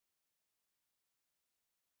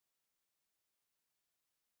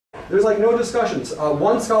There's like no discussions.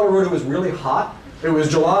 One scholar wrote it was really hot. It was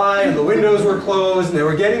July and the windows were closed and they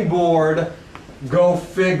were getting bored. Go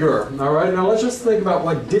figure. All right, now let's just think about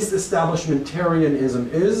what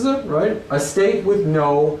disestablishmentarianism is, right? A state with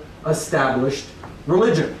no established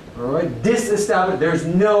religion. All right, disestablished, there's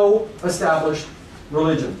no established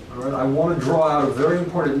religion. All right, I want to draw out a very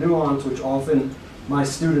important nuance which often my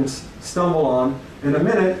students stumble on in a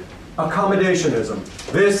minute. Accommodationism.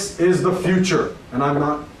 This is the future, and I'm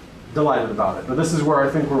not delighted about it, but this is where I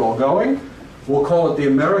think we're all going. We'll call it the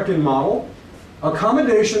American model.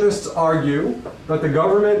 Accommodationists argue that the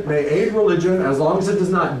government may aid religion as long as it does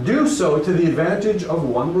not do so to the advantage of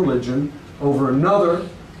one religion over another.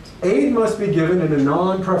 Aid must be given in a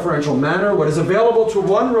non-preferential manner. What is available to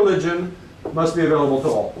one religion must be available to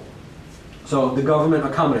all. So the government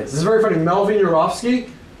accommodates. This is very funny. Melvin Yurovsky,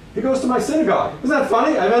 he goes to my synagogue. Isn't that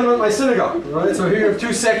funny? I met him at my synagogue. Right? So here you have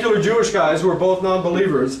two secular Jewish guys who are both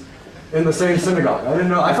non-believers in the same synagogue. I didn't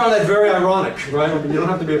know. I found that very ironic, right? I mean, you don't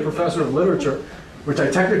have to be a professor of literature, which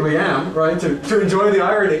I technically am, right, to enjoy the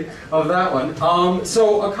irony of that one.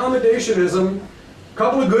 So accommodationism, a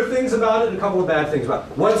couple of good things about it and a couple of bad things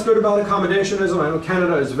about it. What's good about accommodationism? I know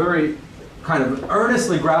Canada is very kind of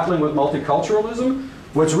earnestly grappling with multiculturalism.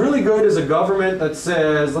 What's really good is a government that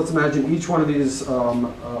says, let's imagine each one of these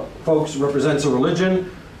folks represents a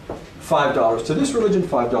religion. $5 to this religion,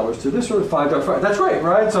 $5 to this religion, $5. That's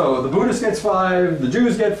right? So the Buddhist gets 5, the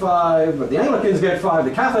Jews get 5, but the Anglicans get 5,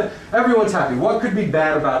 the Catholic, everyone's happy. What could be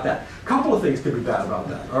bad about that? A couple of things could be bad about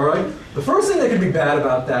that, all right? The first thing that could be bad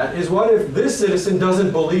about that is what if this citizen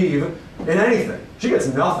doesn't believe in anything? She gets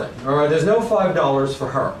nothing, all right? There's no $5 for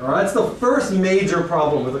her, all right? That's the first major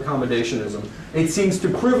problem with accommodationism. It seems to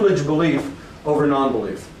privilege belief over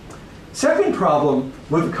non-belief. Second problem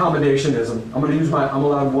with accommodationism, I'm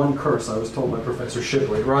allowed one curse, I was told by Professor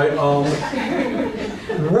Shipley, right?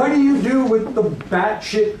 What do you do with the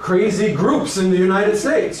batshit crazy groups in the United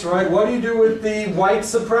States, right? What do you do with the white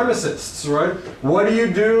supremacists, right? What do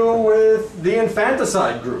you do with the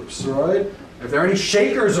infanticide groups, right? If there are any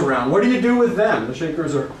Shakers around, what do you do with them? The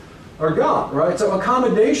Shakers are gone, right? So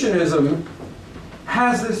accommodationism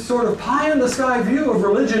has this sort of pie-in-the-sky view of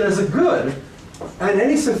religion as a good. And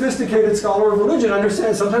any sophisticated scholar of religion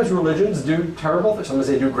understands sometimes religions do terrible things, sometimes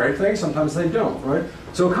they do great things, sometimes they don't, right?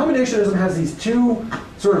 So accommodationism has these two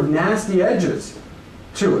sort of nasty edges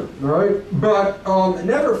to it, right? But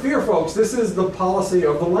never fear, folks, this is the policy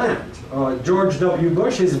of the land. George W.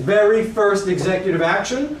 Bush, his very first executive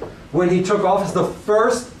action when he took office, the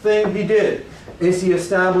first thing he did is he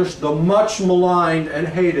established the much maligned and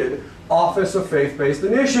hated Office of Faith-Based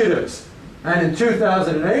Initiatives. And in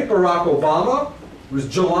 2008, Barack Obama, it was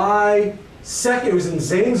July 2nd, it was in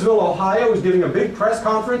Zanesville, Ohio, he was giving a big press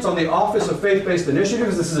conference on the Office of Faith-Based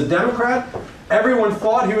Initiatives. This is a Democrat. Everyone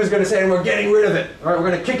thought he was going to say, we're getting rid of it, all right, we're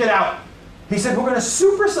going to kick it out. He said, we're going to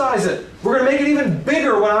supersize it. We're going to make it even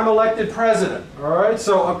bigger when I'm elected president, all right?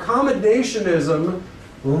 So accommodationism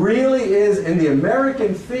really is, in the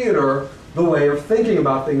American theater, the way of thinking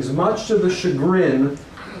about things, much to the chagrin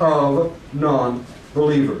of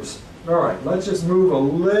non-believers. All right, let's just move a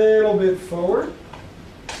little bit forward.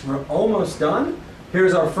 We're almost done.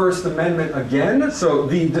 Here's our First Amendment again. So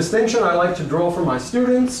the distinction I like to draw for my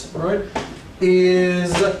students, right,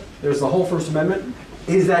 is, there's the whole First Amendment,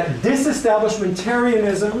 is that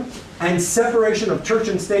disestablishmentarianism and separation of church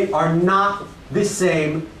and state are not the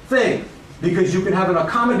same thing. Because you can have an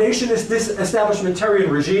accommodationist disestablishmentarian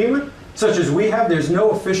regime, such as we have. There's no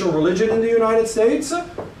official religion in the United States,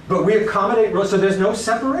 but we accommodate, so there's no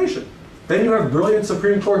separation. Then you have brilliant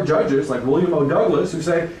Supreme Court judges like William O. Douglas who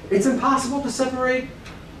say it's impossible to separate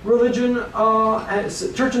religion,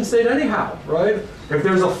 church and state anyhow, right? If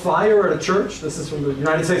there's a fire at a church, this is from the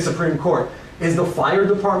United States Supreme Court, is the fire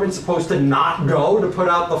department supposed to not go to put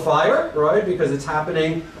out the fire, right? Because it's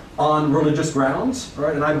happening on religious grounds,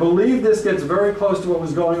 right? And I believe this gets very close to what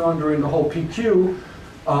was going on during the whole PQ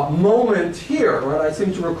moment here, right? I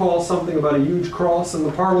seem to recall something about a huge cross in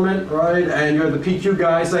the parliament, right? And you have the PQ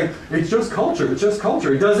guy saying, it's just culture, it's just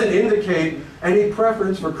culture. It doesn't indicate any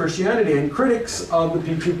preference for Christianity. And critics of the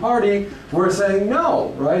PQ party were saying,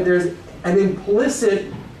 no, right? There's an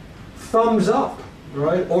implicit thumbs up,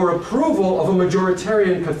 right? Or approval of a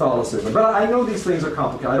majoritarian Catholicism. But I know these things are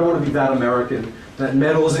complicated. I don't want to be that American that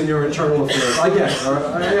meddles in your internal affairs. I get it, all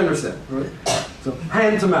right? I understand, right? So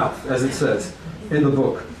hand to mouth, as it says in the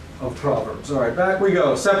book of Proverbs. All right, back we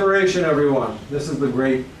go. Separation, everyone. This is the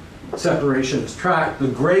great separationist tract. The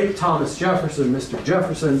great Thomas Jefferson, Mr.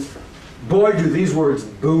 Jefferson. Boy, do these words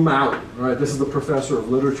boom out. All right, this is the professor of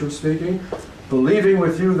literature speaking. believing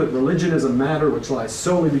with you that religion is a matter which lies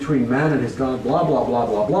solely between man and his God, blah, blah, blah,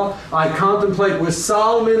 blah, blah. I contemplate with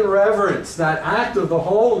solemn reverence that act of the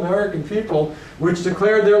whole American people which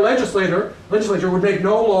declared their legislature would make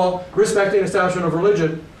no law respecting establishment of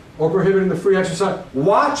religion or prohibiting the free exercise.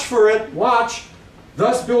 Watch for it, watch.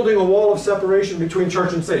 Thus building a wall of separation between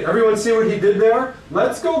church and state. Everyone see what he did there?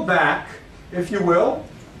 Let's go back, if you will.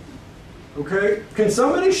 Okay, can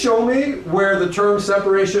somebody show me where the term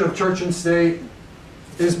separation of church and state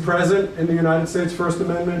is present in the United States First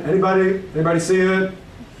Amendment? Anybody? Anybody see it?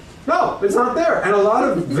 No, it's not there. And a lot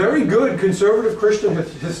of very good conservative Christian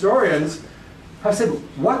historians have said,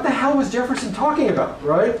 what the hell was Jefferson talking about,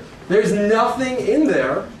 right? There's nothing in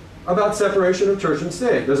there about separation of church and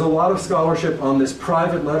state. There's a lot of scholarship on this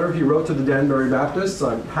private letter he wrote to the Danbury Baptists.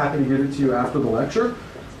 I'm happy to give it to you after the lecture.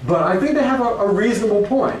 But I think they have a reasonable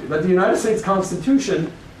point, that the United States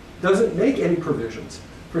Constitution doesn't make any provisions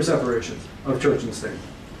for separation of church and state.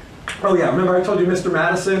 Oh yeah, remember I told you Mr.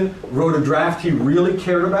 Madison wrote a draft he really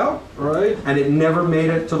cared about, right? And it never made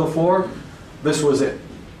it to the floor. This was it.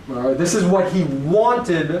 All right? This is what he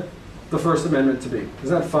wanted the First Amendment to be.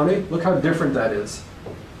 Isn't that funny? Look how different that is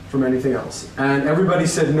from anything else. And everybody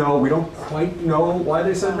said no. We don't quite know why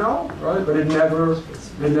they said no, right? But it never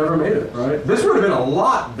made it, right? This would have been a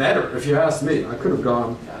lot better if you asked me. I could have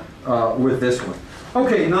gone with this one.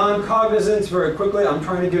 Okay, non-cognizance, very quickly. I'm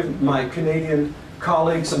trying to give my Canadian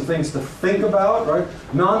colleagues some things to think about, right?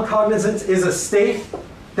 Non-cognizance is a state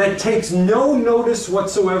that takes no notice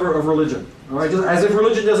whatsoever of religion, all right? Just as if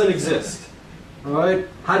religion doesn't exist, all right?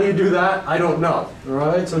 How do you do that? I don't know, all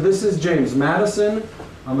right? So this is James Madison.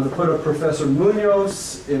 I'm going to put up Professor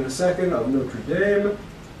Munoz in a second of Notre Dame.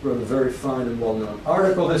 Wrote a very fine and well-known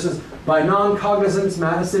article. This is, by non-cognizance,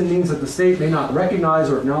 Madison means that the state may not recognize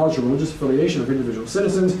or acknowledge the religious affiliation of individual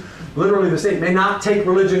citizens. Literally, the state may not take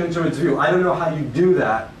religion into its view. I don't know how you do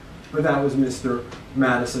that, but that was Mr.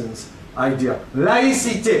 Madison's idea.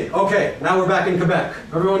 Laïcité. Okay, now we're back in Quebec.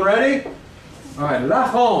 Everyone ready? All right. La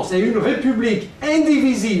France est une république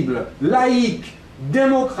indivisible, laïque,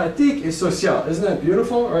 démocratique et sociale. Isn't that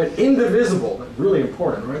beautiful? All right. Indivisible. That's really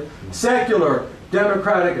important, right? Secular,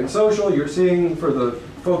 democratic, and social. You're seeing, for the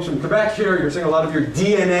folks from Quebec here, you're seeing a lot of your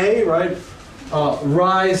DNA, right,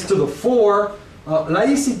 rise to the fore.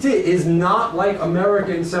 Laïcité is not like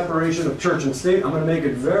American separation of church and state. I'm going to make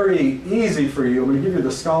it very easy for you. I'm going to give you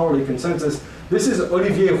the scholarly consensus. This is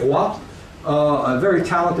Olivier Roy, a very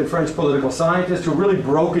talented French political scientist who really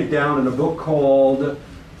broke it down in a book called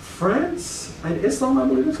France and Islam, I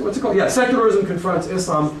believe. What's it called? Yeah, Secularism Confronts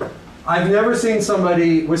Islam. I've never seen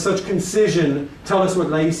somebody with such concision tell us what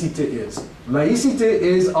laïcité is. Laïcité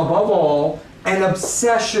is, above all, an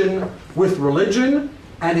obsession with religion,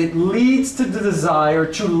 and it leads to the desire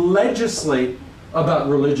to legislate about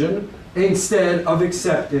religion instead of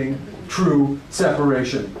accepting true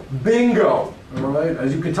separation. Bingo! All right?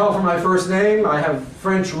 As you can tell from my first name, I have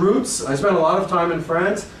French roots. I spent a lot of time in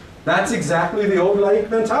France. That's exactly the old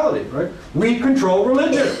laïc mentality, right? We control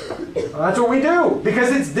religion. That's what we do,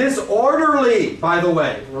 because it's disorderly, by the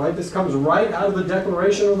way, right? This comes right out of the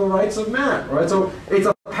Declaration of the Rights of Man, right? So it's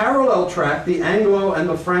a parallel track, the Anglo and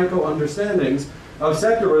the Franco understandings of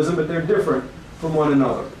secularism, but they're different from one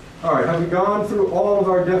another. All right, have we gone through all of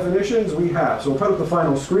our definitions? We have. So we'll put up the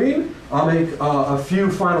final screen. I'll make a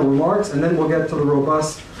few final remarks, and then we'll get to the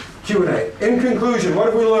robust Q&A. In conclusion, what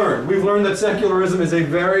have we learned? We've learned that secularism is a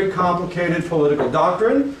very complicated political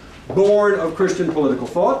doctrine, born of Christian political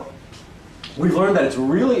thought. We've learned that it's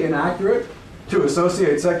really inaccurate to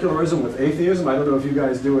associate secularism with atheism. I don't know if you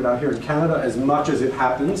guys do it out here in Canada as much as it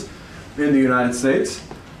happens in the United States.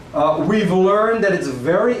 We've learned that it's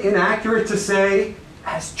very inaccurate to say,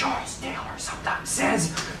 as Charles Taylor sometimes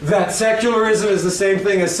says, that secularism is the same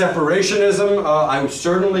thing as separationism. I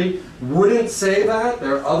certainly wouldn't say that.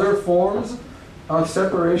 There are other forms of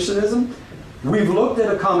separationism. We've looked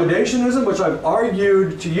at accommodationism, which I've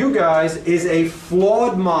argued to you guys is a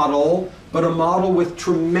flawed model, but a model with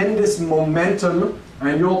tremendous momentum.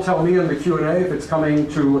 And you'll tell me in the Q&A if it's coming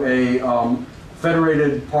to a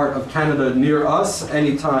federated part of Canada near us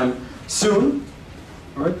anytime soon.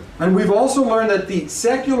 Right? And we've also learned that the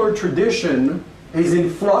secular tradition is in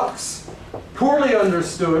flux, poorly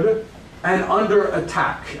understood, and under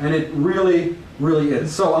attack. And it really, really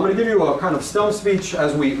is. So I'm going to give you a kind of stump speech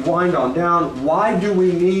as we wind on down. Why do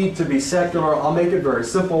we need to be secular? I'll make it very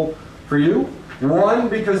simple for you. One,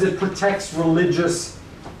 because it protects religious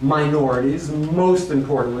minorities, most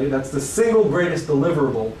importantly. That's the single greatest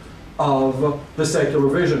deliverable of the secular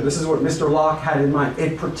vision. This is what Mr. Locke had in mind.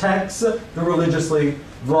 It protects the religiously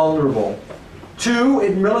vulnerable. 2,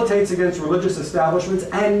 it militates against religious establishments,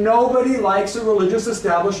 and nobody likes a religious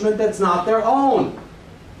establishment that's not their own.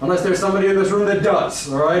 Unless there's somebody in this room that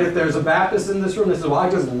does, all right? If there's a Baptist in this room that says, well, I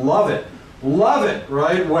just love it,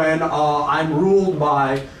 right? When I'm ruled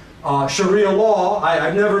by Sharia law,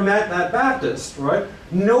 I've never met that Baptist, right?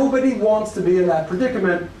 Nobody wants to be in that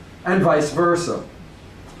predicament, and vice versa.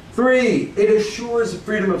 3, it assures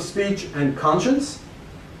freedom of speech and conscience.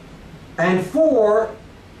 And 4,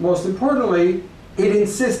 most importantly, it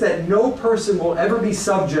insists that no person will ever be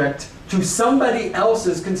subject to somebody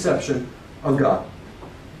else's conception of God.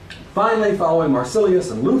 Finally, following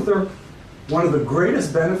Marsilius and Luther, one of the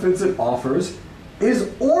greatest benefits it offers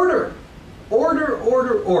is order. Order,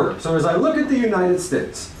 order, order. So as I look at the United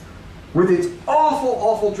States, with its awful,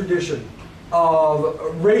 awful tradition of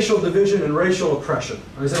racial division and racial oppression,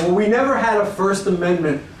 I say, well, we never had a First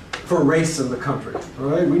Amendment for race in the country.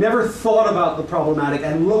 Right? We never thought about the problematic,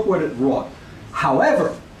 and look what it wrought.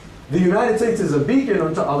 However, the United States is a beacon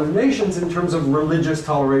unto other nations in terms of religious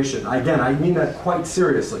toleration. Again, I mean that quite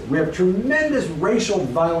seriously. We have tremendous racial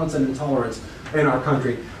violence and intolerance in our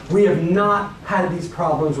country. We have not had these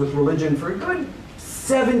problems with religion for a good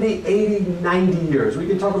 70, 80, 90 years. We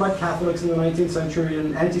can talk about Catholics in the 19th century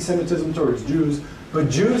and anti-Semitism towards Jews, but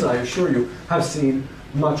Jews, I assure you, have seen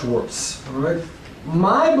much worse. All right?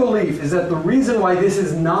 My belief is that the reason why this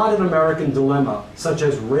is not an American dilemma, such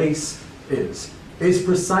as race is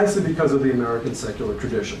precisely because of the American secular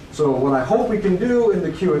tradition. So what I hope we can do in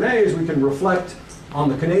the Q&A is we can reflect on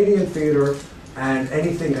the Canadian theater and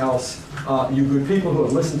anything else you good people who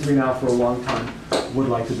have listened to me now for a long time would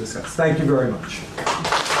like to discuss. Thank you very much.